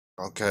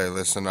Okay,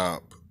 listen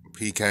up.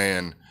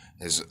 PKing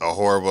is a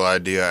horrible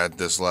idea at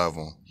this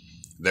level.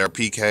 There are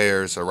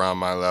PKers around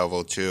my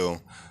level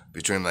too,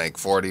 between like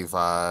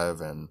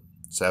 45 and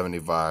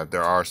 75.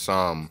 There are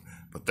some,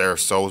 but they're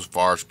so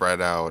far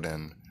spread out,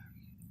 and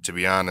to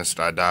be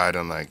honest, I died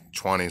in like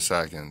 20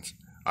 seconds.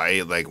 I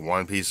ate like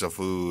one piece of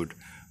food,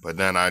 but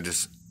then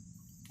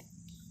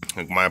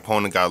like my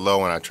opponent got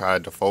low and I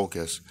tried to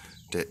focus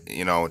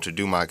to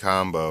do my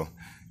combo,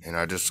 and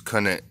I just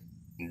couldn't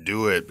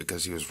do it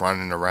because he was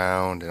running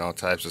around and all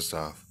types of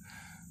stuff.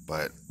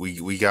 But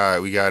we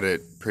got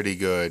it pretty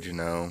good.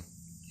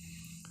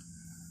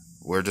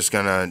 We're just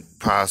gonna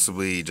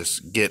possibly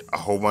just get a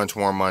whole bunch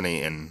more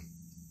money, and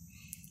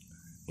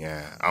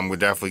yeah, I'm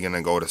definitely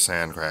gonna go to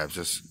sand crabs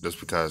just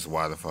because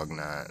why the fuck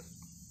not?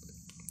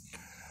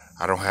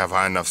 I don't have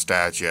high enough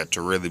stats yet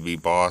to really be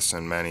boss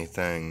in many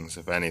things.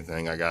 If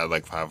anything, I got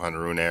like 500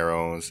 rune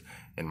arrows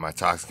in my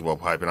toxic bow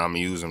pipe, and I'm gonna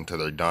use them till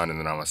they're done, and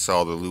then I'm gonna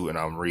sell the loot and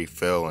I'm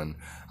refill, and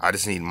I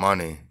just need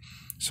money.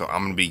 So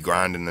I'm gonna be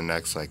grinding the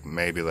next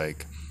maybe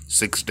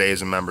 6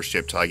 days of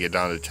membership till I get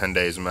down to 10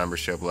 days of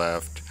membership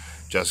left.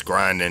 Just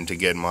grinding to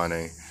get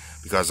money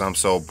because I'm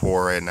so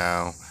poor right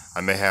now.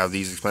 I may have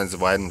these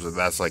expensive items, but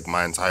that's like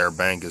my entire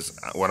bank is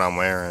what I'm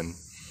wearing.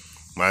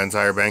 My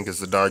entire bank is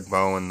the dark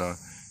bow and the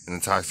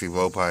toxic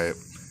blowpipe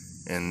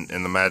and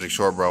the magic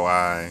short bow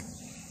eye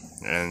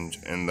and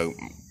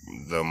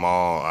the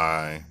maul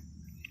eye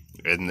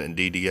and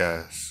the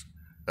DDS.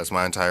 That's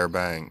my entire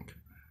bank.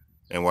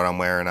 And what I'm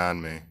wearing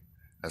on me.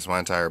 That's my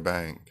entire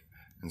bank.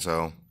 And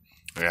so,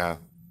 yeah.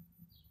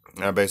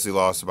 I basically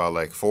lost about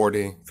like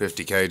 40,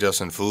 50K just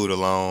in food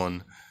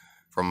alone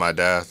from my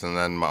death, and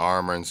then my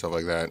armor and stuff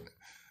like that.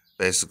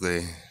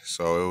 Basically,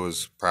 so I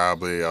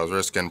was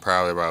risking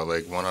probably about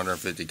like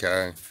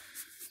 150K.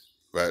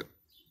 But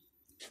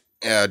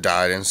yeah, I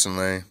died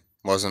instantly.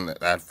 Wasn't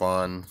that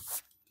fun.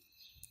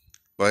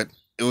 But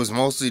it was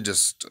mostly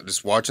just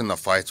watching the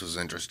fights was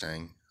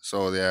interesting.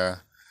 So yeah.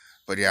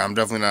 But yeah, I'm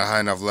definitely not high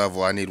enough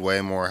level. I need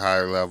way more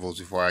higher levels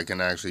before I can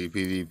actually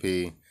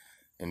PvP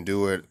and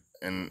do it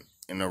in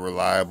a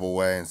reliable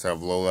way instead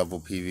of low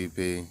level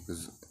PvP.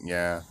 Cause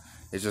yeah,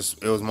 it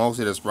was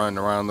mostly just running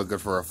around looking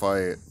for a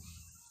fight.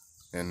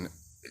 And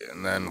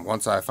then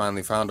once I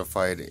finally found a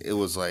fight, it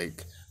was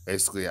like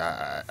basically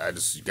I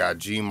just got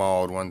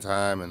G-mauled one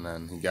time and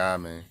then he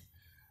got me.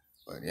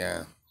 But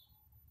yeah.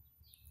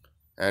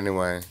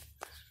 Anyway,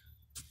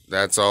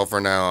 that's all for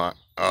now.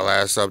 Our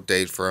last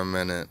update for a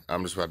minute.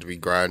 I'm just about to be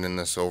grinding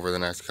this over the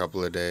next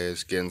couple of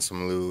days, getting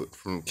some loot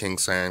from King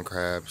Sand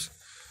Crabs.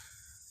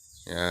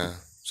 Yeah,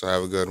 so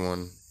have a good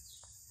one.